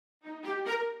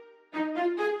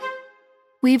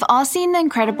We've all seen the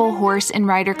incredible horse and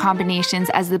rider combinations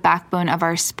as the backbone of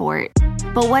our sport.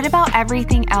 But what about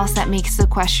everything else that makes the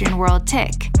equestrian world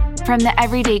tick? From the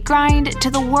everyday grind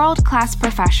to the world-class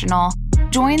professional,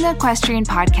 join the Equestrian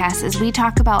Podcast as we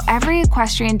talk about every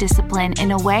equestrian discipline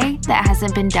in a way that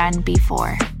hasn't been done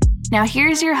before. Now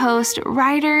here's your host,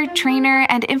 rider, trainer,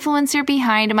 and influencer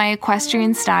behind my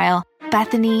equestrian style,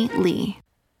 Bethany Lee.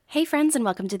 Hey friends, and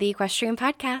welcome to the Equestrian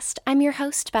Podcast. I'm your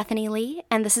host, Bethany Lee,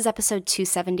 and this is episode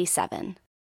 277.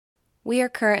 We are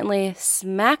currently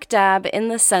smack dab in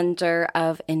the center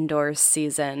of indoors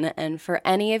season, and for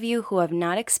any of you who have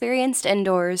not experienced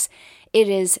indoors, it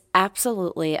is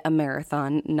absolutely a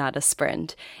marathon, not a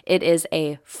sprint. It is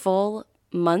a full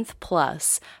month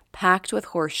plus packed with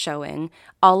horse showing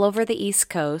all over the East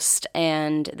Coast,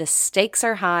 and the stakes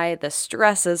are high, the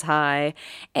stress is high,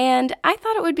 and I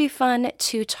thought it would be fun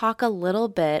to talk a little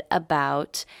bit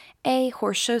about a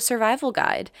horse show survival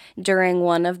guide during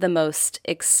one of the most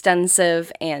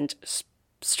extensive and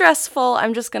stressful,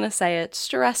 I'm just going to say it,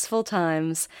 stressful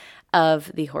times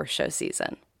of the horse show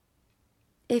season.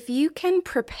 If you can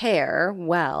prepare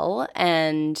well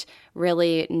and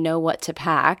really know what to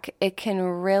pack, it can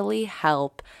really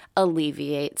help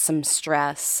alleviate some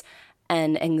stress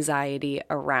and anxiety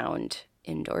around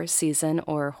indoor season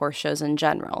or horse shows in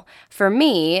general. For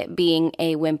me, being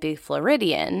a wimpy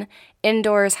Floridian,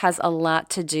 indoors has a lot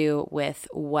to do with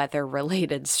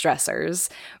weather-related stressors: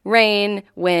 rain,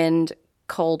 wind,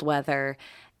 cold weather.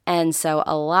 And so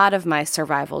a lot of my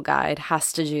survival guide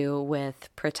has to do with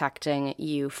protecting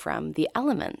you from the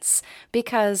elements,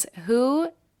 because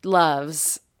who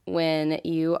loves when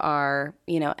you are,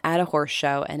 at a horse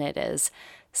show and it is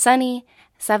sunny,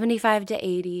 75 to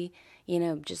 80,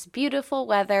 just beautiful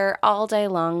weather all day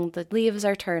long. The leaves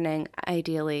are turning.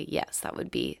 Ideally, yes, that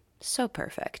would be so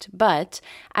perfect. But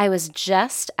I was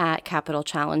just at Capital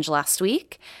Challenge last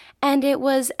week, and it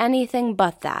was anything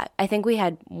but that. I think we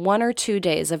had 1 or 2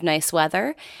 days of nice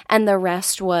weather, and the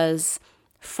rest was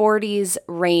 40s,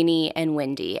 rainy, and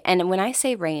windy. And when I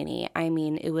say rainy, I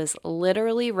mean it was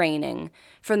literally raining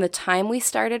from the time we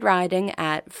started riding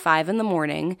at 5 in the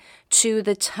morning to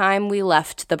the time we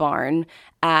left the barn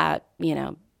at,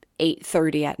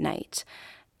 8:30 at night.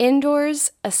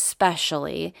 Indoors,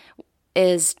 especially,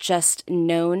 is just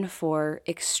known for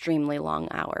extremely long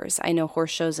hours. I know horse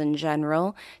shows in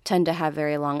general tend to have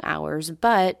very long hours,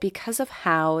 but because of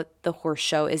how the horse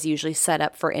show is usually set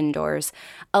up for indoors,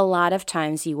 a lot of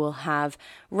times you will have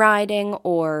riding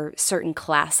or certain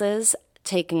classes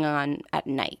taking on at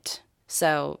night.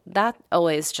 So that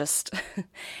always just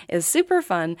is super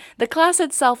fun. The class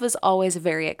itself is always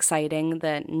very exciting.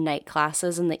 The night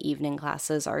classes and the evening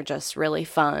classes are just really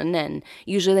fun, and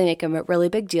usually they make a really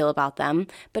big deal about them,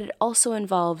 but it also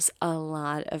involves a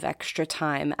lot of extra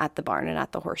time at the barn and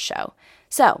at the horse show.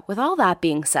 So with all that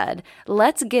being said,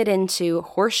 let's get into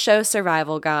Horse Show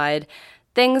Survival Guide.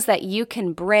 Things that you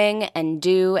can bring and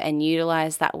do and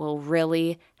utilize that will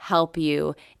really help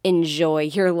you enjoy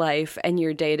your life and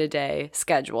your day-to-day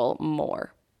schedule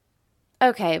more.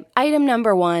 Okay, item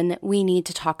number 1, we need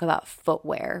to talk about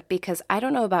footwear, because I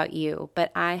don't know about you,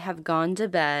 but I have gone to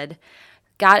bed,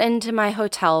 got into my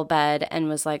hotel bed, and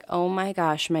was like, oh my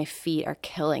gosh, my feet are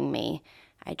killing me.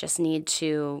 I just need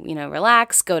to,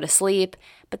 relax, go to sleep.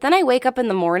 But then I wake up in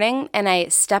the morning and I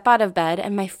step out of bed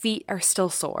and my feet are still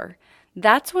sore.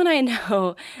 That's when I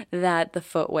know that the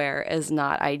footwear is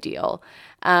not ideal.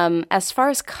 As far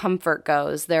as comfort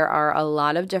goes, there are a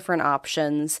lot of different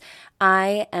options.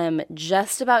 I am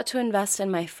just about to invest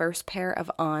in my first pair of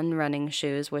On running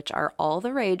shoes, which are all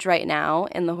the rage right now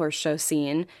in the horse show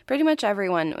scene. Pretty much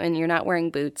everyone, when you're not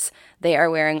wearing boots, they are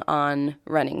wearing On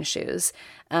running shoes.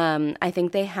 I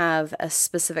think they have a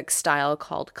specific style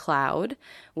called Cloud,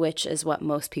 which is what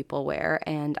most people wear,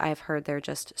 and I've heard they're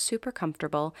just super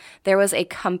comfortable. There was a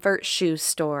comfort shoe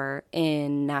store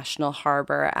in National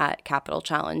Harbor at Capital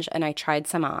Challenge, and I tried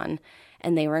some on,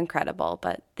 and they were incredible,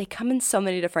 but they come in so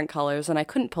many different colors, and I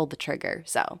couldn't pull the trigger,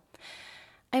 so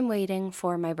I'm waiting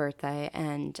for my birthday,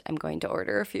 and I'm going to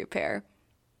order a few pair.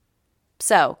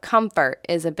 So comfort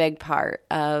is a big part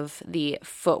of the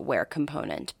footwear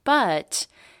component, but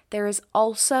there is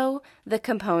also the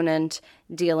component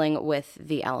dealing with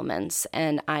the elements,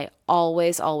 and I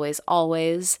always, always,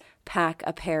 always pack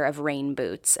a pair of rain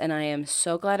boots, and I am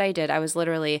so glad I did. I was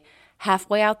literally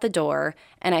halfway out the door,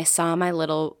 and I saw my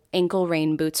little ankle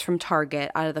rain boots from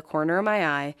Target out of the corner of my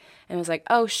eye, and I was like,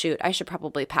 oh shoot, I should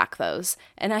probably pack those.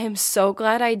 And I am so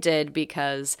glad I did,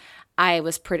 because I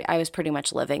was pretty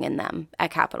much living in them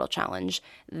at Capital Challenge.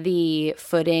 The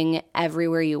footing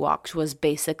everywhere you walked was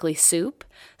basically soup.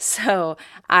 So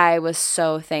I was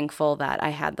so thankful that I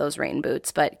had those rain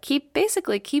boots. But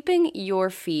keeping your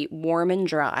feet warm and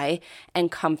dry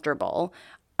and comfortable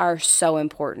are so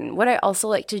important. What I also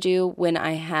like to do when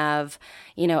I have,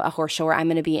 a horse show where I'm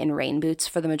going to be in rain boots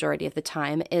for the majority of the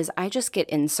time is I just get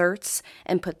inserts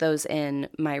and put those in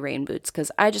my rain boots,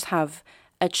 because I just have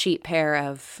a cheap pair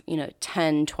of, $10,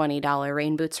 $20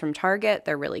 rain boots from Target.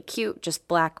 They're really cute, just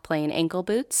black plain ankle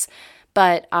boots,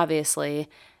 but obviously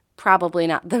probably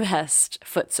not the best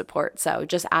foot support. So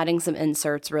just adding some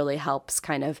inserts really helps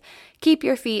kind of keep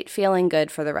your feet feeling good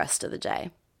for the rest of the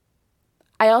day.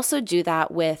 I also do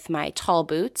that with my tall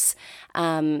boots,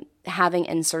 having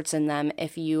inserts in them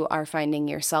if you are finding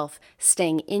yourself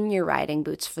staying in your riding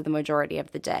boots for the majority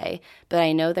of the day. But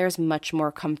I know there's much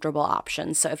more comfortable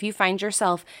options. So if you find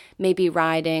yourself maybe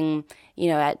riding,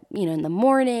 in the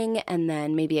morning and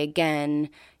then maybe again,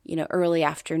 early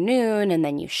afternoon and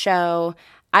then you show,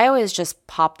 I always just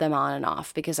pop them on and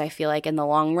off, because I feel like in the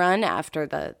long run, after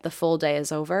the full day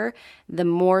is over, the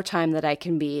more time that I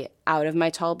can be out of my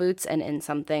tall boots and in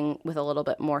something with a little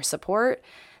bit more support,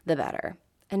 the better.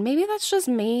 And maybe that's just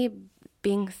me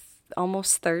being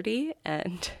almost 30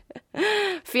 and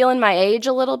feeling my age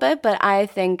a little bit, but I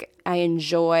think I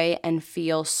enjoy and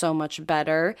feel so much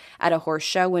better at a horse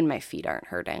show when my feet aren't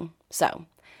hurting. So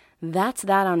that's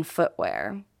that on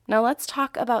footwear. Now let's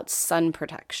talk about sun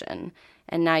protection.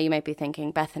 And now you might be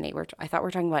thinking, Bethany, I thought we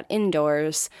were talking about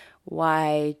indoors.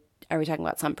 Why are we talking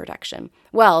about sun protection?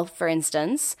 Well, for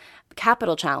instance,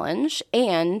 Capital Challenge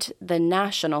and the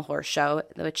National Horse Show,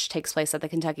 which takes place at the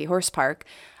Kentucky Horse Park,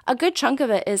 a good chunk of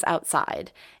it is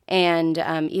outside. And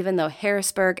even though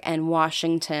Harrisburg and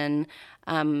Washington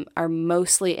are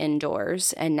mostly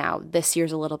indoors, and now this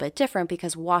year's a little bit different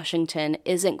because Washington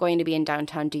isn't going to be in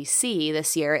downtown DC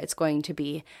this year. It's going to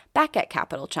be back at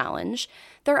Capital Challenge.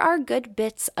 There are good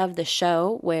bits of the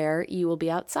show where you will be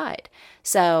outside.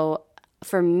 So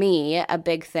for me, a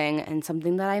big thing and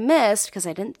something that I missed because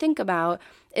I didn't think about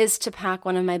is to pack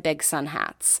one of my big sun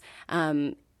hats.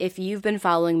 If you've been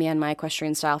following me on My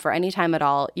Equestrian Style for any time at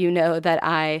all, you know that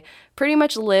I pretty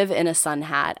much live in a sun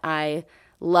hat. I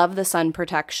love the sun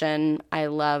protection. I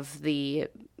love the,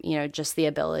 just the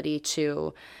ability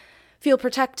to feel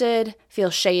protected, feel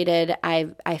shaded.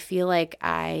 I feel like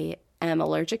I am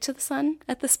allergic to the sun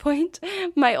at this point.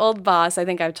 My old boss, I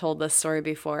think I've told this story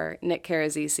before, Nick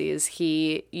Karazisis,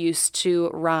 he used to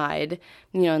ride,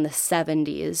 in the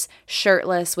 70s,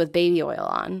 shirtless with baby oil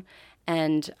on.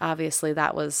 And obviously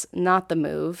that was not the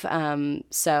move.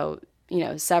 So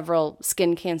several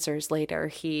skin cancers later,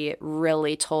 he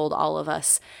really told all of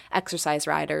us exercise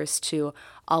riders to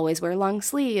always wear long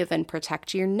sleeve and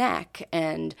protect your neck,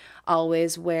 and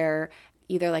always wear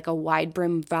either like a wide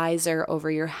brim visor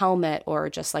over your helmet or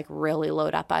just like really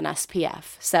load up on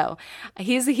SPF. So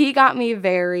he got me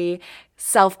very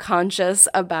self-conscious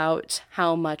about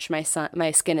how much my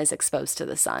skin is exposed to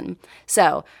the sun.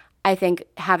 So I think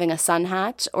having a sun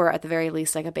hat, or at the very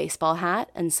least like a baseball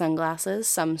hat and sunglasses,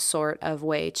 some sort of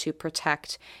way to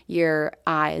protect your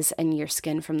eyes and your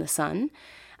skin from the sun,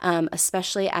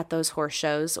 especially at those horse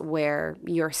shows where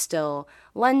you're still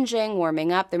lunging,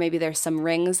 warming up. There's some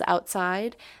rings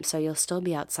outside, so you'll still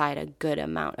be outside a good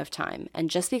amount of time.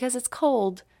 And just because it's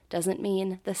cold doesn't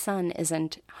mean the sun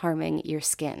isn't harming your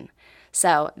skin.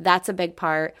 So that's a big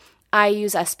part. I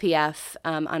use SPF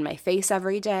on my face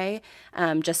every day,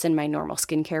 just in my normal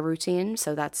skincare routine.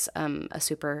 So that's a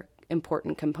super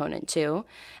important component too.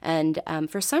 And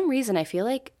for some reason, I feel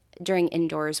like during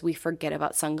indoors, we forget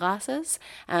about sunglasses.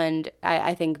 And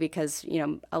I think because,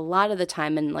 a lot of the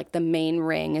time and like the main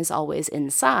ring is always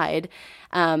inside,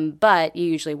 but you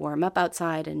usually warm up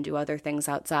outside and do other things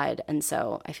outside. And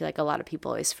so I feel like a lot of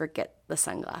people always forget the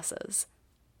sunglasses.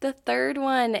 The third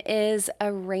one is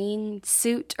a rain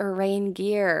suit or rain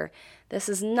gear. This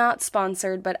is not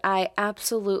sponsored, but I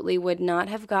absolutely would not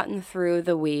have gotten through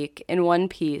the week in one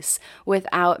piece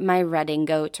without my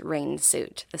redingote rain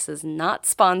suit. This is not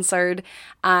sponsored.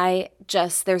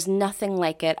 There's nothing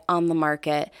like it on the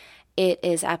market. It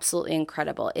is absolutely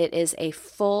incredible. It is a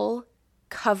full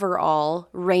coverall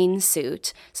rain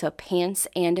suit, so pants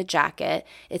and a jacket.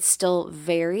 It's still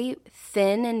very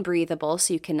thin and breathable,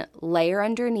 so you can layer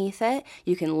underneath it,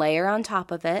 you can layer on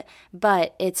top of it,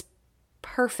 but it's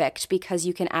perfect because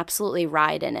you can absolutely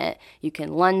ride in it. You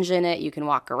can lunge in it, you can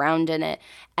walk around in it,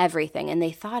 everything. And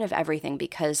they thought of everything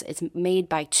because it's made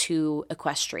by two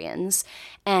equestrians.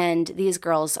 And these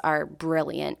girls are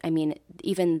brilliant. I mean,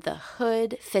 Even the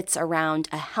hood fits around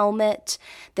a helmet.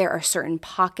 There are certain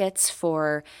pockets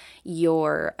for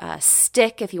your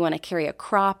stick if you want to carry a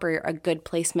crop, or a good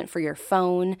placement for your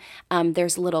phone.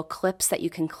 There's little clips that you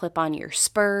can clip on your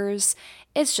spurs.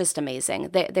 It's just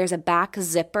amazing. There's a back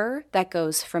zipper that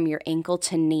goes from your ankle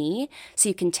to knee, so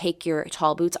you can take your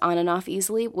tall boots on and off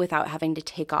easily without having to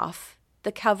take off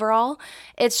the coverall.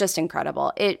 It's just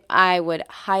incredible. I would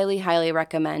highly, highly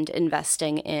recommend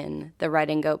investing in the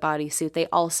Riding Goat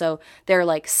bodysuit. Their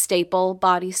like staple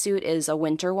bodysuit is a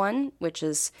winter one, which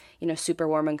is, super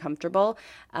warm and comfortable.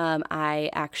 I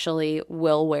actually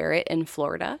will wear it in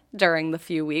Florida during the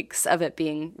few weeks of it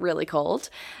being really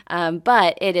cold.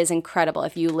 But it is incredible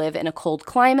if you live in a cold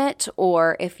climate,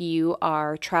 or if you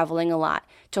are traveling a lot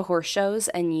to horse shows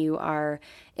and you are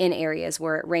in areas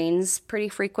where it rains pretty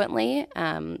frequently.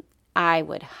 I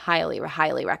would highly,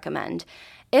 highly recommend.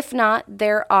 If not,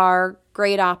 there are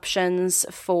great options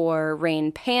for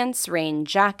rain pants, rain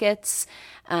jackets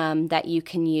that you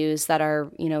can use that are,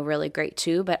 really great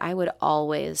too. But I would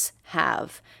always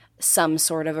have some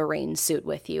sort of a rain suit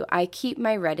with you. I keep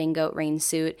my Riding Goat rain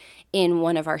suit in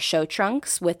one of our show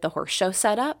trunks with the horse show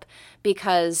setup,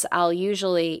 because I'll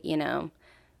usually,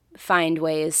 find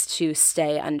ways to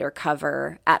stay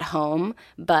undercover at home.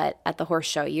 But at the horse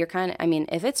show,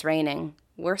 if it's raining,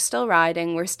 we're still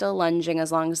riding, we're still lunging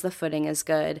as long as the footing is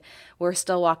good. We're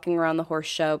still walking around the horse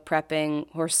show prepping.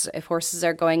 If horses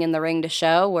are going in the ring to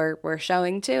show, we're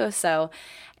showing too. So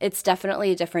it's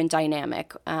definitely a different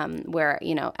dynamic where,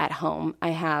 at home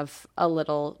I have a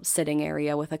little sitting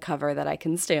area with a cover that I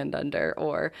can stand under,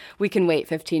 or we can wait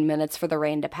 15 minutes for the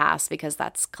rain to pass, because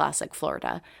that's classic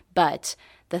Florida. But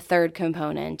the third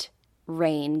component,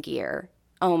 rain gear.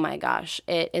 Oh my gosh,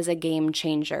 it is a game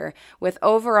changer with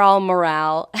overall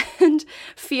morale and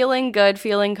feeling good,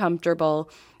 feeling comfortable.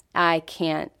 I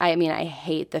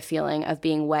hate the feeling of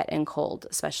being wet and cold,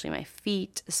 especially my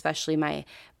feet, especially my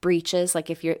breeches. Like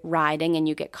if you're riding and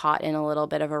you get caught in a little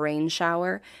bit of a rain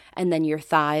shower and then your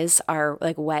thighs are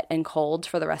like wet and cold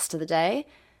for the rest of the day,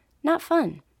 not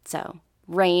fun. So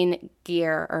rain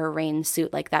gear or a rain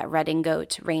suit like that Riding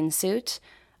Goat rain suit,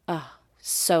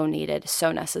 so needed,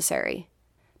 so necessary.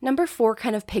 Number 4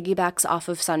 kind of piggybacks off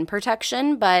of sun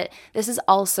protection, but this is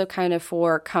also kind of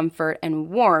for comfort and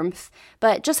warmth,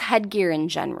 but just headgear in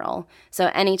general.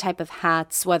 So any type of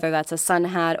hats, whether that's a sun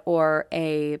hat or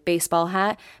a baseball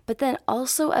hat, but then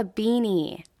also a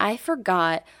beanie. I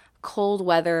forgot cold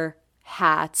weather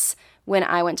hats when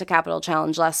I went to Capital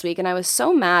Challenge last week, and I was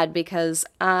so mad because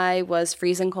I was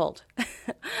freezing cold.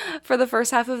 For the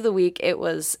first half of the week, it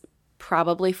was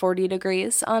probably 40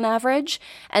 degrees on average.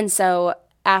 And so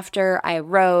after I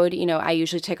rode, I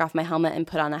usually take off my helmet and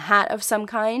put on a hat of some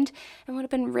kind. It would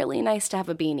have been really nice to have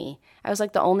a beanie. I was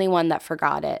like the only one that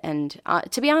forgot it. And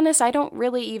to be honest, I don't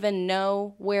really even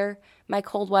know where my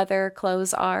cold weather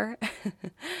clothes are.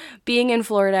 Being in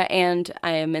Florida and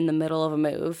I am in the middle of a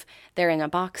move, they're in a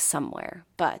box somewhere.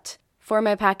 But for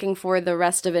my packing for the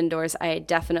rest of indoors, I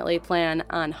definitely plan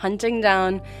on hunting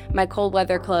down my cold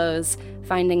weather clothes,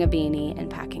 finding a beanie, and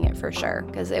packing it for sure,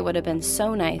 because it would have been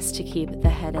so nice to keep the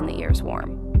head and the ears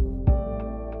warm.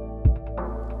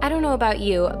 I don't know about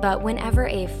you, but whenever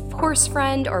a horse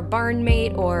friend or barn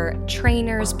mate or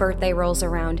trainer's birthday rolls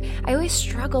around, I always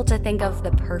struggle to think of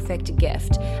the perfect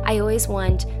gift. I always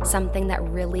want something that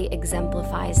really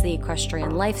exemplifies the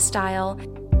equestrian lifestyle.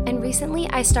 And recently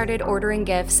I started ordering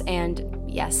gifts and,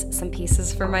 yes, some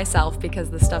pieces for myself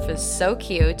because the stuff is so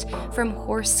cute, from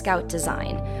Horse Scout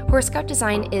Design. Horse Scout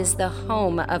Design is the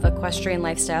home of equestrian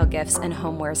lifestyle gifts and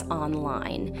homewares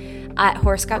online. At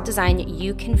Horse Scout Design,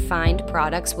 you can find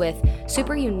products with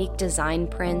super unique design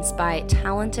prints by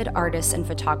talented artists and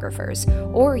photographers,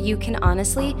 or you can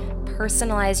honestly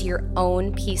personalize your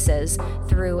own pieces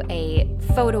through a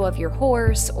photo of your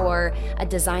horse or a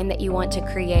design that you want to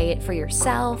create for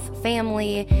yourself,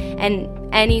 family, and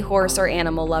any horse or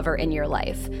animal lover in your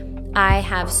life. I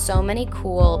have so many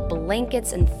cool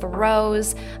blankets and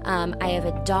throws. I have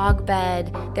a dog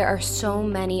bed. There are so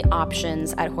many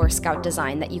options at Horse Scout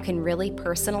Design that you can really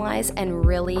personalize and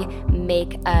really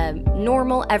make a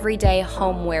normal everyday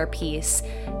homeware piece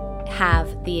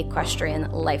have the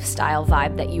equestrian lifestyle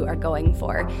vibe that you are going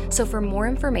for. So for more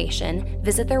information,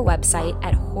 visit their website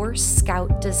at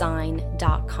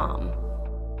horsescoutdesign.com.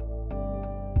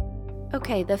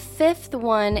 Okay, the 5th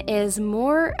one is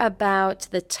more about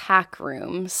the tack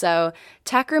room. So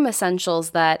tack room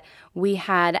essentials that we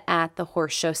had at the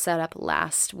horse show setup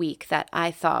last week that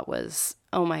I thought was,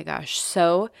 oh my gosh,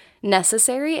 so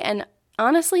necessary. And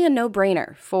honestly a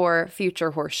no-brainer for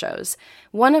future horse shows.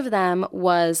 One of them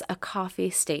was a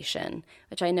coffee station,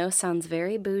 which I know sounds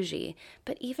very bougie,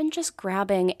 but even just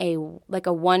grabbing a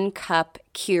 1-cup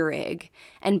Keurig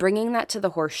and bringing that to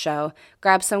the horse show,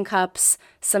 grab some cups,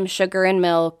 some sugar and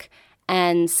milk,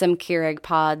 and some Keurig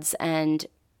pods, and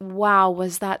wow,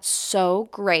 was that so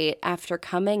great after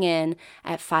coming in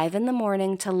at 5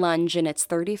 a.m. to lunge and it's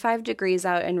 35 degrees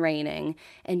out and raining,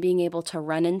 and being able to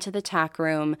run into the tack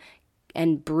room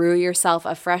and brew yourself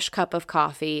a fresh cup of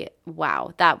coffee.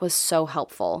 Wow, that was so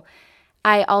helpful.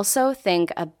 I also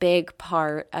think a big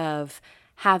part of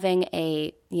having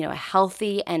a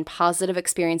healthy and positive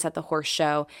experience at the horse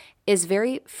show is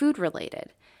very food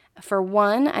related. For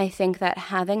one, I think that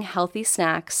having healthy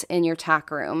snacks in your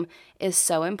tack room is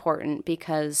so important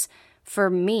because for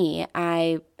me,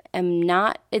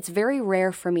 it's very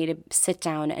rare for me to sit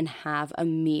down and have a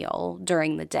meal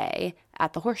during the day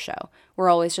at the horse show. We're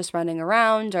always just running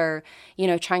around or,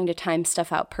 trying to time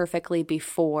stuff out perfectly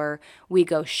before we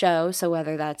go show. So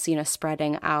whether that's,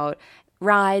 spreading out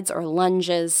rides or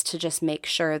lunges to just make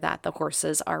sure that the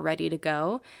horses are ready to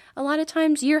go, a lot of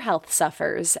times your health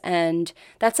suffers, and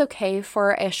that's okay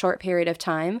for a short period of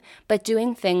time, but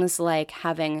doing things like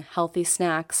having healthy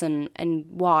snacks and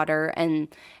water and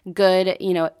good,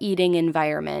 eating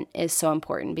environment is so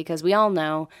important because we all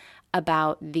know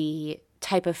about the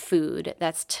type of food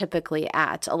that's typically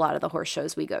at a lot of the horse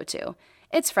shows we go to.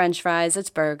 It's French fries, it's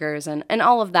burgers, and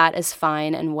all of that is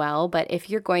fine and well, but if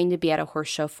you're going to be at a horse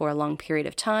show for a long period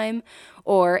of time,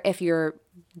 or if you're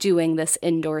doing this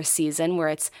indoor season where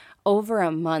it's over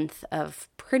a month of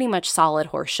pretty much solid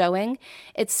horse showing,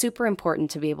 it's super important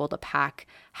to be able to pack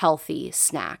healthy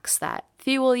snacks that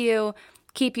fuel you,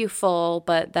 keep you full,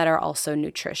 but that are also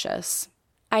nutritious.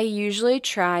 I usually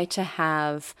try to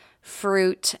have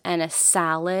fruit and a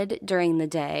salad during the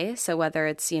day. So whether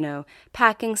it's,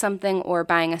 packing something or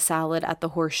buying a salad at the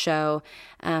horse show,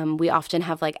 we often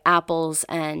have like apples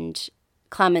and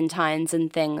clementines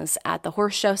and things at the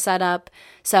horse show setup.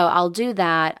 So I'll do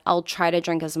that. I'll try to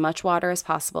drink as much water as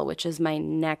possible, which is my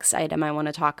next item I want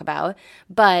to talk about.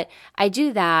 But I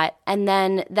do that, and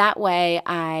then that way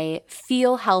I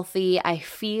feel healthy. I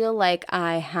feel like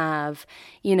I have,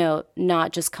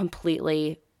 not just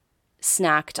completely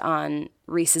snacked on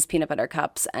Reese's peanut butter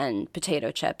cups and potato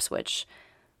chips, which,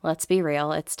 let's be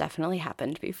real, it's definitely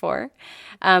happened before.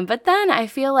 But then I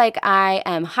feel like I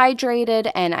am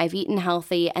hydrated and I've eaten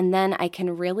healthy, and then I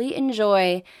can really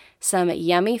enjoy some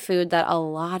yummy food that a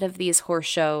lot of these horse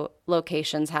show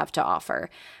locations have to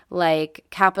offer. Like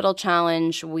Capital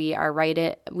Challenge, we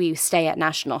stay at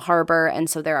National Harbor, and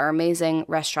so there are amazing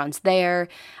restaurants there.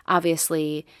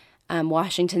 Obviously,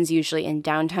 Washington's usually in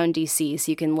downtown DC,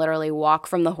 so you can literally walk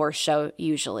from the horse show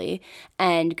usually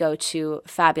and go to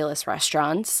fabulous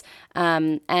restaurants.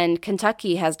 And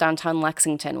Kentucky has downtown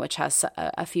Lexington, which has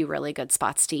a few really good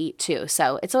spots to eat too.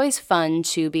 So it's always fun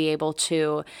to be able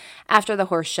to, after the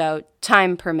horse show,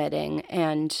 time permitting,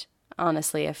 and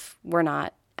honestly, if we're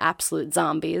not absolute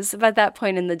zombies at that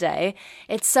point in the day,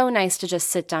 it's so nice to just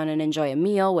sit down and enjoy a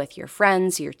meal with your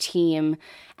friends, your team,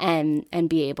 and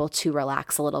be able to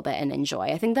relax a little bit and enjoy.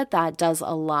 I think that does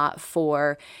a lot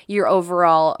for your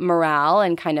overall morale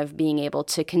and kind of being able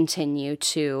to continue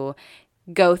to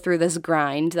go through this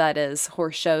grind that is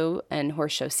horse show and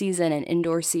horse show season and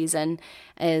indoor season,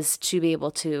 is to be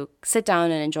able to sit down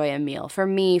and enjoy a meal. For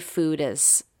me, food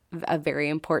is a very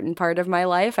important part of my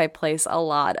life. I place a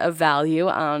lot of value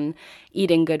on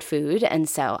eating good food, and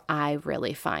so I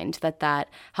really find that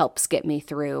helps get me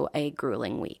through a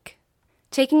grueling week.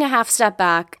 Taking a half step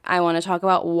back, I want to talk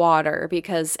about water,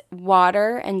 because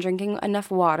water and drinking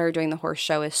enough water during the horse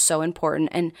show is so important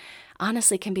and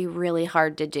honestly can be really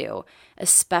hard to do,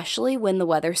 especially when the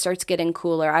weather starts getting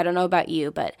cooler. I don't know about you,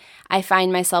 but I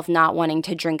find myself not wanting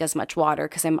to drink as much water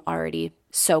because I'm already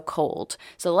so cold.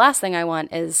 So the last thing I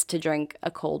want is to drink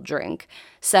a cold drink.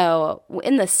 So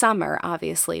in the summer,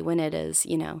 obviously, when it is,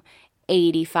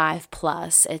 85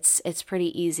 plus, it's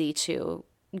pretty easy to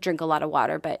drink a lot of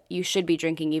water, but you should be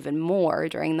drinking even more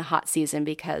during the hot season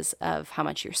because of how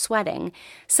much you're sweating.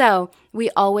 So we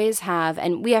always have,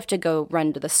 and we have to go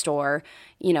run to the store,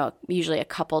 usually a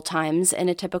couple times in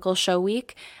a typical show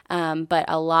week, but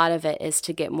a lot of it is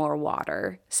to get more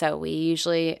water. So we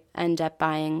usually end up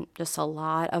buying just a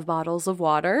lot of bottles of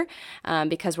water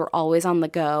because we're always on the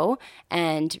go,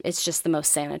 and it's just the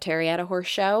most sanitary at a horse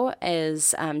show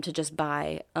is to just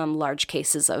buy large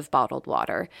cases of bottled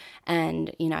water.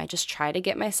 And, I just try to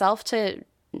get myself to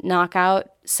knock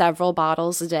out several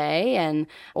bottles a day,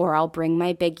 or I'll bring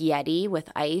my big Yeti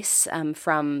with ice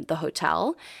from the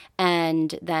hotel,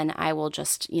 and then I will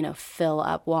just, fill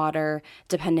up water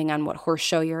depending on what horse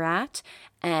show you're at,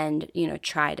 and,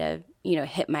 try to,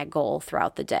 hit my goal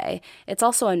throughout the day. It's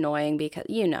also annoying because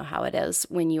you know how it is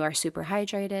when you are super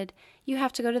hydrated, you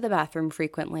have to go to the bathroom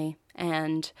frequently.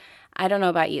 And I don't know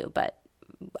about you, but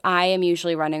I am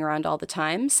usually running around all the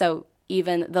time. So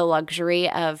even the luxury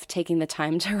of taking the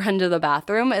time to run to the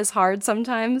bathroom is hard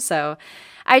sometimes. So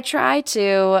I try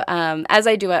to, as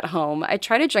I do at home, I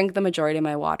try to drink the majority of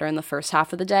my water in the first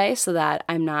half of the day so that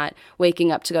I'm not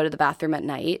waking up to go to the bathroom at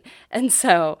night. And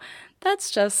so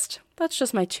that's just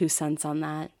my 2 cents on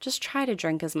that. Just try to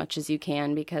drink as much as you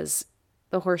can because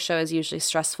the horse show is usually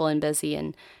stressful and busy,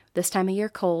 and this time of year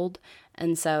cold.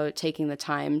 And so taking the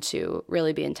time to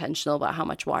really be intentional about how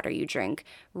much water you drink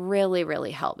really,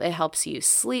 really helps. It helps you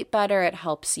sleep better. It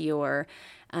helps your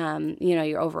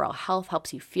overall health,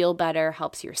 helps you feel better,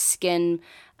 helps your skin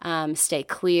stay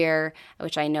clear,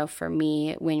 which I know for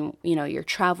me, when, you're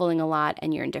traveling a lot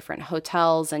and you're in different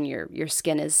hotels and your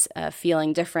skin is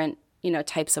feeling different,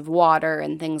 types of water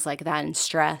and things like that, and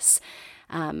stress,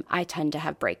 I tend to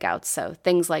have breakouts. So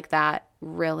things like that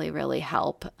really, really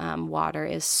help. Water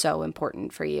is so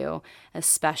important for you,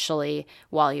 especially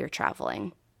while you're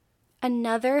traveling.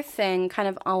 Another thing kind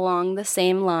of along the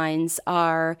same lines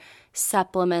are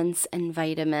supplements and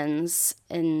vitamins,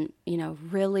 and,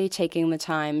 really taking the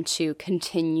time to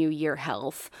continue your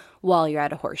health while you're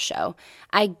at a horse show.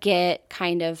 I get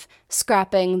kind of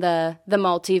scrapping the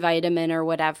multivitamin or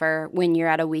whatever when you're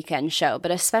at a weekend show,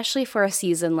 but especially for a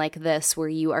season like this where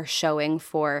you are showing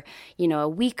for, a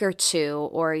week or two,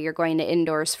 or you're going to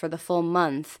indoors for the full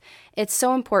month, it's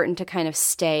so important to kind of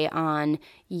stay on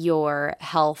your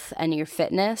health and your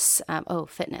fitness.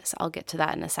 Fitness. I'll get to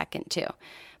that in a second too.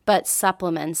 But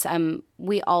supplements,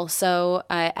 we also,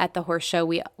 at the horse show,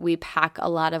 we pack a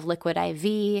lot of liquid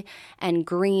IV and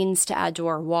greens to add to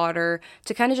our water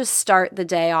to kind of just start the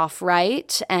day off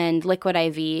right. And liquid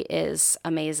IV is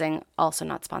amazing. Also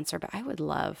not sponsored, but I would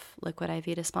love liquid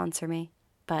IV to sponsor me.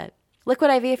 But liquid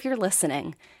IV, if you're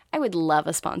listening, I would love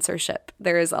a sponsorship.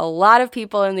 There's a lot of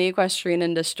people in the equestrian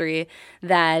industry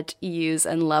that use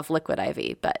and love liquid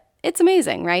IV, but it's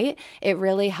amazing, right? It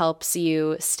really helps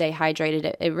you stay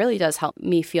hydrated. It really does help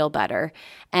me feel better.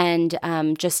 And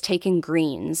just taking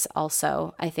greens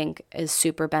also, I think, is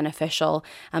super beneficial,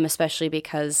 especially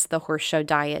because the horse show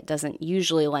diet doesn't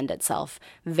usually lend itself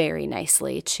very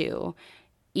nicely to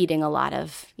eating a lot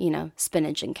of,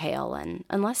 spinach and kale, and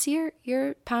unless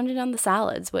you're pounding on the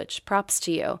salads, which props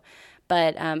to you.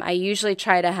 But I usually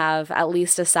try to have at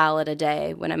least a salad a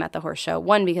day when I'm at the horse show.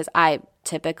 One, because I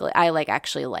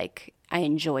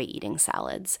enjoy eating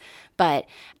salads. But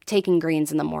taking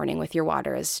greens in the morning with your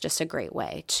water is just a great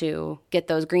way to get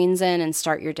those greens in and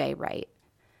start your day right.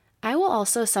 I will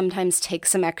also sometimes take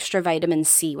some extra vitamin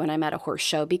C when I'm at a horse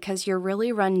show because you're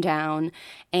really run down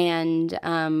and,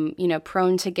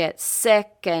 prone to get sick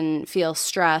and feel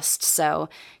stressed. So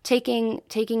taking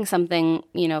something,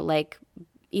 like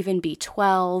even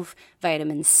B12,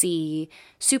 vitamin C,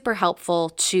 super helpful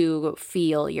to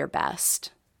feel your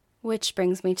best. Which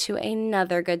brings me to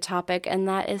another good topic, and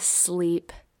that is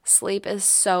sleep. Sleep is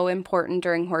so important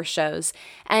during horse shows.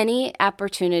 Any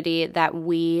opportunity that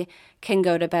we can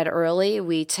go to bed early,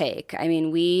 we take. I mean,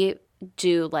 we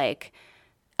do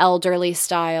elderly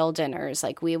style dinners.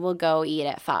 We will go eat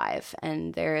at 5,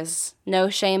 and there is no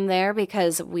shame there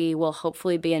because we will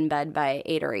hopefully be in bed by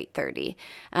 8 or 8:30.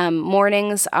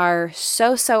 Mornings are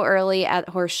so early at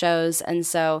horse shows, and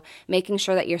so making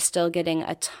sure that you're still getting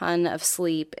a ton of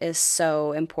sleep is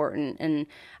so important. And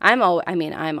I'm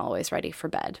always ready for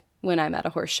bed when I'm at a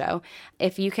horse show.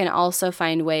 If you can also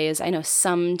find ways, I know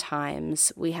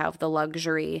sometimes we have the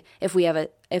luxury, if we have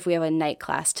a night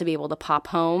class, to be able to pop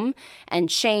home and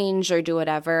change or do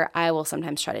whatever, I will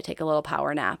sometimes try to take a little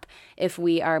power nap. If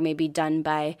we are maybe done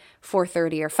by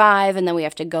 4:30 or 5 and then we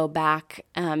have to go back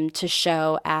to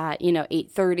show at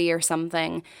 8:30 or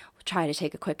something, we'll try to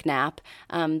take a quick nap.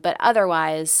 But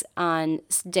otherwise, on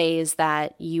days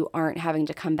that you aren't having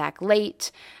to come back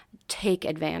late, take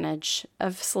advantage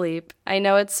of sleep. I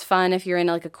know it's fun if you're in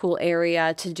a cool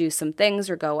area to do some things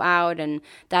or go out, and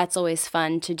that's always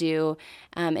fun to do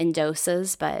in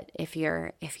doses. But if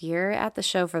you're at the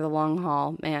show for the long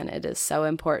haul, man, it is so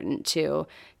important to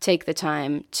take the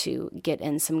time to get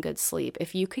in some good sleep.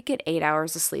 If you could get 8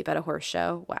 hours of sleep at a horse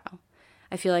show, wow.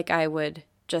 I feel like I would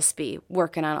just be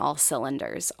working on all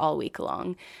cylinders all week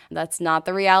long. That's not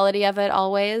the reality of it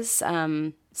always.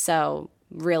 So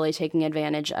really taking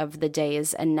advantage of the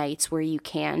days and nights where you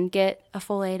can get a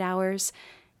full 8 hours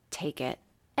take it.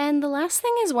 And the last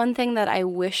thing is one thing that I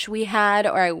wish we had,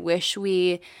 or I wish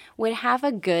we would have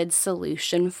a good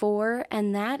solution for,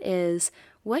 and that is,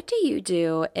 what do you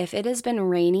do if it has been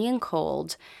rainy and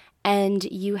cold and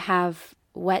you have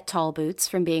wet tall boots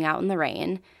from being out in the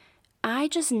rain? I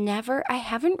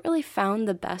haven't really found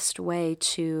the best way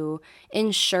to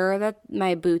ensure that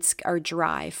my boots are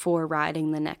dry for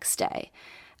riding the next day.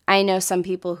 I know some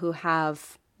people who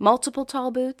have multiple tall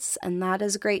boots, and that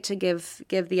is great to give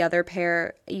the other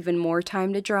pair even more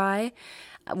time to dry.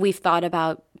 We've thought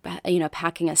about,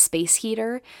 packing a space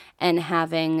heater and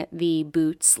having the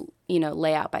boots,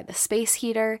 lay out by the space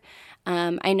heater.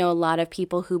 I know a lot of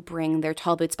people who bring their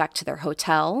tall boots back to their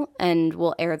hotel and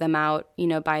will air them out,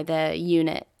 by the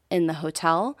unit in the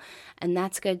hotel, and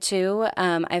that's good too.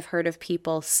 I've heard of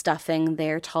people stuffing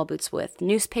their tall boots with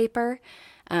newspaper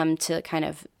to kind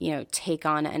of, take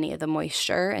on any of the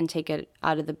moisture and take it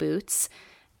out of the boots.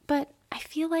 But I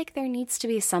feel like there needs to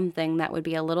be something that would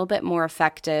be a little bit more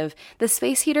effective. The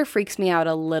space heater freaks me out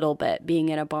a little bit, being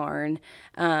in a barn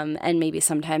and maybe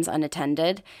sometimes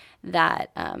unattended,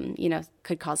 that,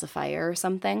 could cause a fire or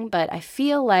something. But I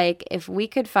feel like if we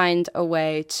could find a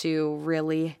way to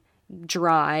really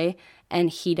dry and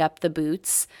heat up the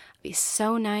boots, be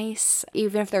so nice,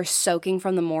 even if they're soaking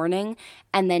from the morning,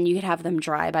 and then you could have them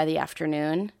dry by the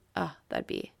afternoon. Oh, that'd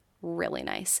be really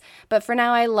nice. But for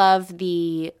now, I love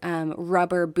the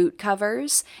rubber boot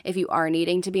covers. If you are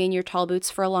needing to be in your tall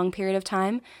boots for a long period of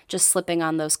time, just slipping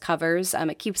on those covers,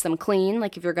 it keeps them clean.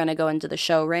 Like if you're going to go into the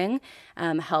show ring,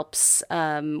 helps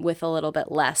with a little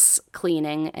bit less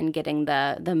cleaning and getting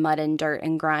the mud and dirt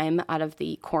and grime out of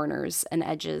the corners and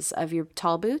edges of your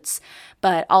tall boots.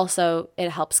 But also it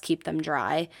helps keep them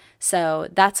dry. So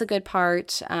that's a good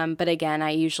part. But again, I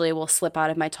usually will slip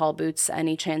out of my tall boots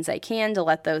any chance I can to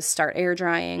let those start air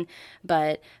drying.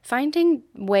 But finding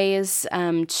ways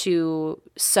to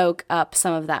soak up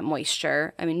some of that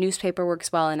moisture. I mean, newspaper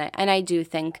works well, and I do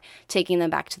think taking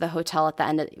them back to the hotel at the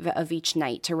end of each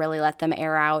night to really let them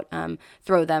air out,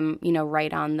 throw them,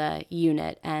 right on the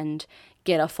unit and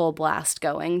get a full blast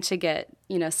going to get,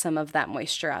 some of that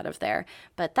moisture out of there.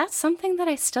 But that's something that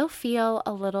I still feel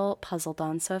a little puzzled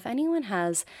on. So if anyone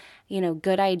has,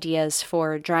 good ideas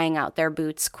for drying out their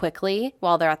boots quickly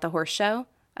while they're at the horse show,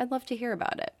 I'd love to hear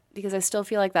about it, because I still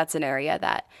feel like that's an area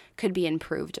that could be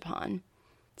improved upon.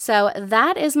 So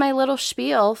that is my little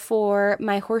spiel for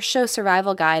my horse show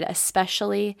survival guide,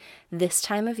 especially this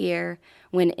time of year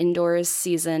when indoors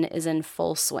season is in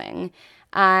full swing.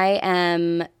 I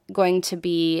am going to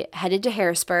be headed to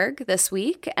Harrisburg this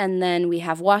week, and then we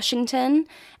have Washington,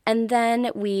 and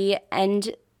then we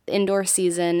end indoor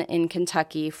season in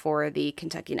Kentucky for the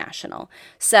Kentucky National.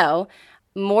 So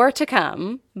more to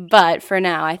come, but for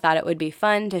now, I thought it would be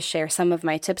fun to share some of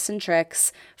my tips and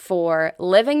tricks for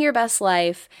living your best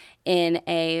life in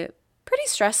a pretty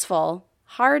stressful,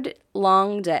 hard,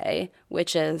 long day,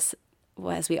 which is,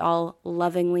 as we all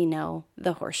lovingly know,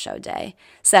 the horse show day.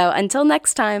 So until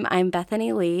next time, I'm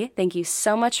Bethany Lee. Thank you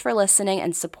so much for listening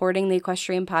and supporting the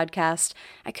Equestrian Podcast.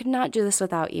 I could not do this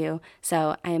without you,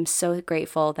 so I am so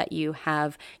grateful that you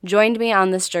have joined me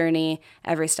on this journey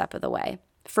every step of the way.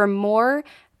 For more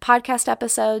podcast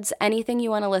episodes, anything you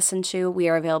want to listen to, we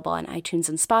are available on iTunes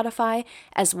and Spotify,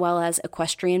 as well as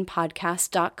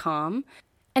equestrianpodcast.com.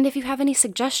 And if you have any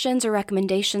suggestions or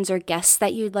recommendations or guests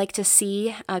that you'd like to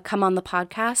see come on the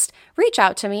podcast, reach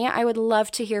out to me. I would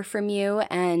love to hear from you,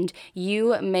 and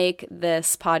you make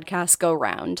this podcast go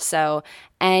round. So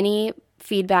any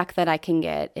feedback that I can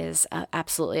get is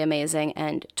absolutely amazing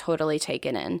and totally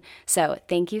taken in. So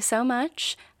thank you so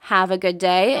much. Have a good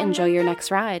day. Enjoy your next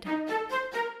ride.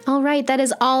 All right, that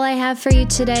is all I have for you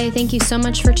today. Thank you so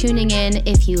much for tuning in.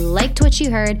 If you liked what you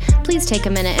heard, please take a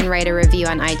minute and write a review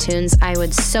on iTunes. I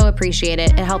would so appreciate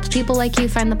it. It helps people like you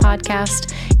find the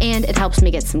podcast, and it helps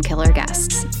me get some killer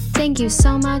guests. Thank you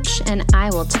so much, and I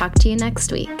will talk to you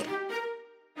next week.